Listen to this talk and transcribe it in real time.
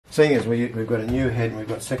seeing as we've got a new head and we've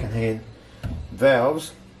got second-hand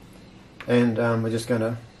valves, and we're just going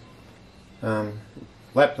to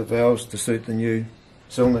lap the valves to suit the new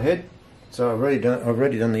cylinder head. So I've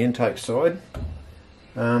already done the intake side.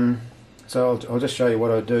 So I'll just show you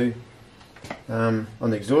what I do on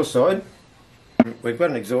the exhaust side. We've got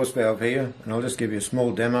an exhaust valve here, and I'll just give you a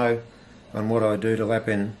small demo on what I do to lap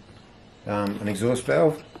in an exhaust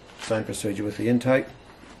valve. Same procedure with the intake.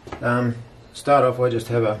 Start off, I just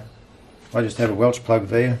have a Welch plug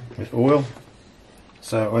there with oil.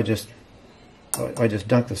 So I just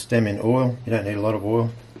dunk the stem in oil. You don't need a lot of oil.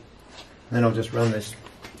 And then I'll just run this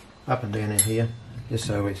up and down in here, just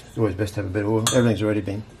so it's always best to have a bit of oil. Everything's already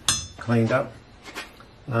been cleaned up.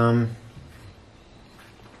 Now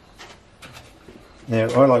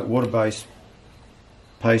I like water-based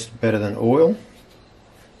paste better than oil.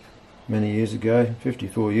 Many years ago,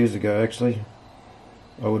 54 years ago actually,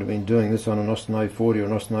 I would have been doing this on an Austin A40 or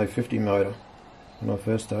an Austin A50 motor when I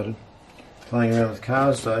first started playing around with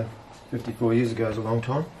cars, so 54 years ago is a long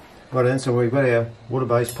time. Right then, so we've got our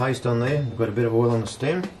water-based paste on there, we've got a bit of oil on the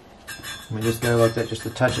stem, and we just go like that just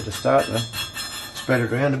to touch it to start to spread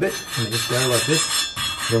it around a bit, and we just go like this.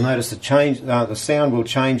 You'll notice the sound will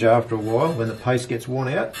change after a while when the paste gets worn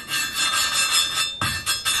out.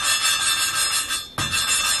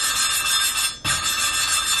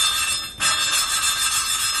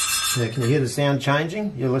 Now, can you hear the sound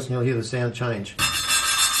changing? You'll listen, you'll hear the sound change.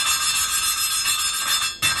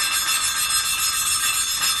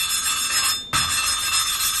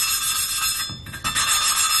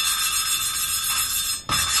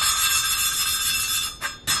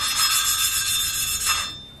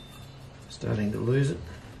 Starting to lose it.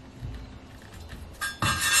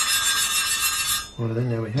 Right then,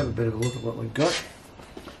 now we have a bit of a look at what we've got.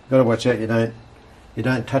 Got to watch out you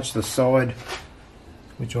don't touch the side,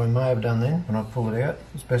 which I may have done then when I pull it out.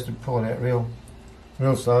 It's best to pull it out real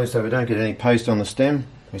slowly so we don't get any paste on the stem.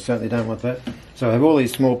 We certainly don't want that. So I have all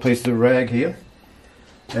these small pieces of rag here,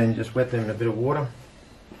 and just wet them in a bit of water,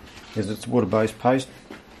 because it's water-based paste.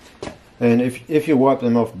 And if you wipe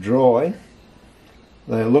them off dry,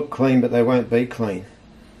 they look clean, but they won't be clean.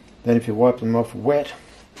 Then if you wipe them off wet,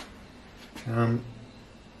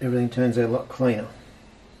 everything turns out a lot cleaner.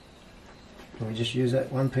 And we just use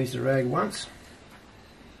that one piece of rag once.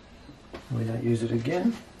 We don't use it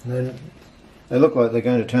again. And then they look like they're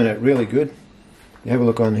going to turn out really good. You have a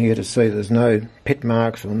look on here to see there's no pit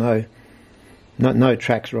marks or no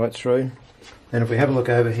tracks right through. And if we have a look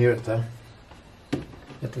over here at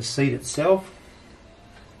the seat itself,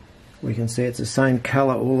 we can see it's the same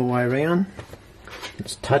colour all the way around.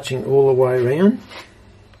 It's touching all the way around.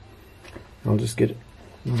 I'll just get a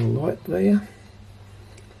little light there.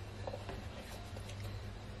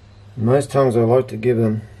 Most times I like to give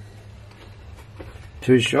them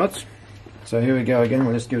 2 shots. So here we go again,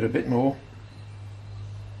 we'll just give it a bit more.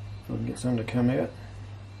 If I can get some to come out.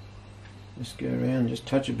 Just go around, just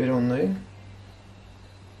touch a bit on there.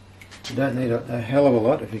 You don't need a hell of a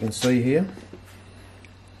lot, if you can see here.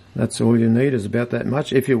 That's all you need, is about that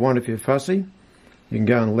much. If you're fussy, you can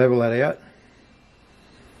go and level that out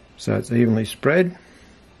so it's evenly spread.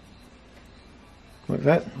 Like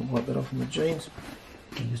that. I'll wipe that off with my jeans.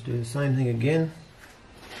 And just do the same thing again.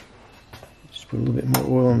 Just put a little bit more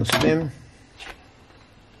oil on the stem.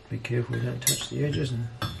 Be careful we don't touch the edges, and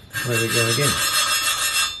there we go again.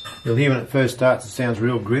 You'll hear when it first starts it sounds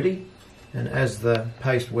real gritty, and as the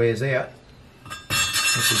paste wears out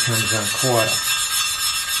it becomes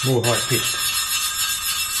quieter, more high pitched.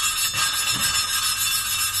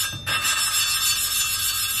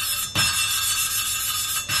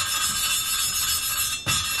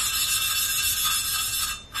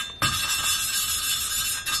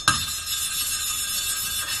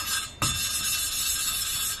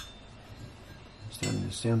 Starting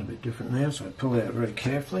to sound a bit different now, so I pull it out very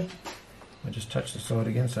carefully. I just touch the side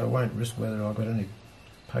again so I won't risk whether I've got any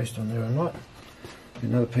paste on there or not.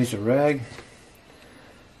 Another piece of rag.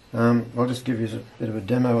 I'll just give you a bit of a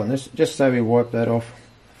demo on this, just so we wipe that off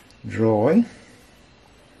dry.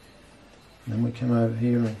 Then we come over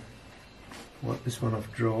here and wipe this one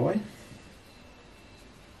off dry.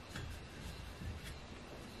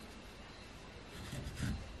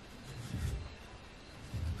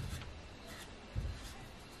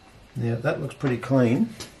 Now that looks pretty clean,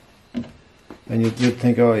 and you'd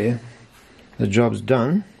think, oh yeah, the job's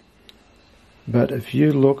done. But if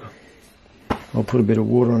you look, I'll put a bit of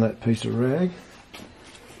water on that piece of rag.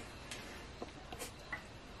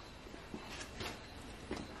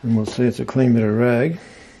 And we'll see it's a clean bit of rag.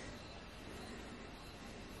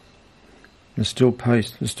 There's still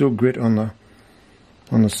paste, there's still grit on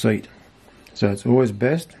the seat. So it's always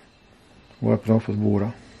best wipe it off with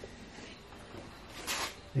water.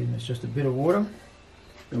 Even if it's just a bit of water,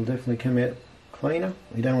 it'll definitely come out cleaner.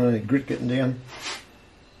 You don't want any grit getting down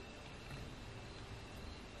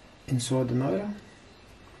inside the motor.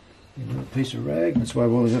 You want a piece of rag, that's why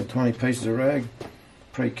we'll always have tiny pieces of rag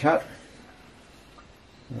pre-cut.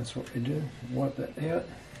 And that's what we do, wipe that out,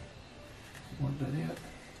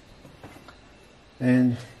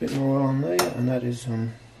 and a bit more oil on there, and that is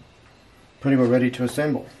pretty well ready to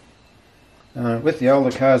assemble. With the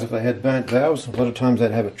older cars, if they had burnt valves, a lot of times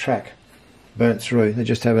they'd have a track burnt through. They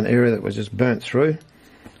just have an area that was just burnt through,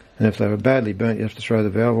 and if they were badly burnt, you have to throw the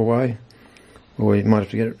valve away, or you might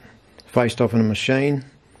have to get it faced off in a machine.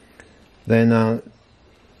 Then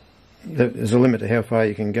there's a limit to how far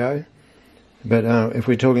you can go. But if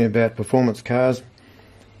we're talking about performance cars,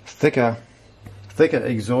 thicker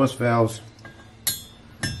exhaust valves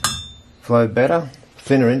flow better,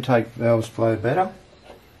 thinner intake valves flow better.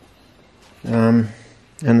 And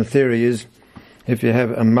the theory is, if you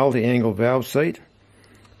have a multi-angle valve seat,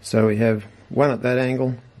 so we have one at that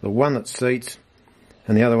angle, the one that seats,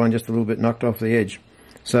 and the other one just a little bit knocked off the edge.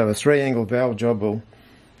 So a 3-angle valve job will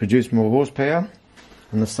produce more horsepower,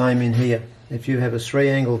 and the same in here. If you have a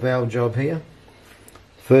 3-angle valve job here,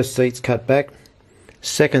 first seat's cut back,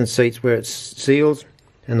 second seat's where it seals,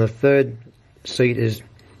 and the third seat is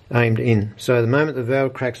aimed in. So the moment the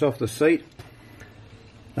valve cracks off the seat,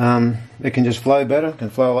 it can just flow better, it can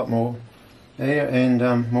flow a lot more air and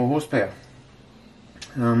more horsepower.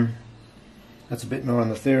 That's a bit more on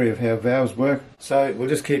the theory of how valves work. So we'll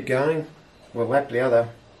just keep going. We'll lap the other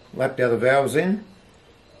valves in.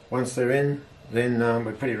 Once they're in, then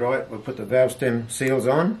we're pretty right. We'll put the valve stem seals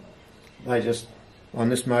on. They just, on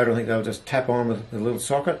this motor, I think they'll just tap on with a little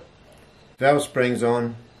socket. Valve springs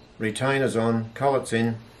on, retainers on, collets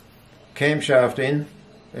in, camshaft in,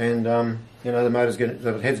 and you know,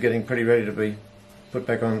 the head's getting pretty ready to be put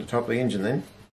back on the top of the engine then.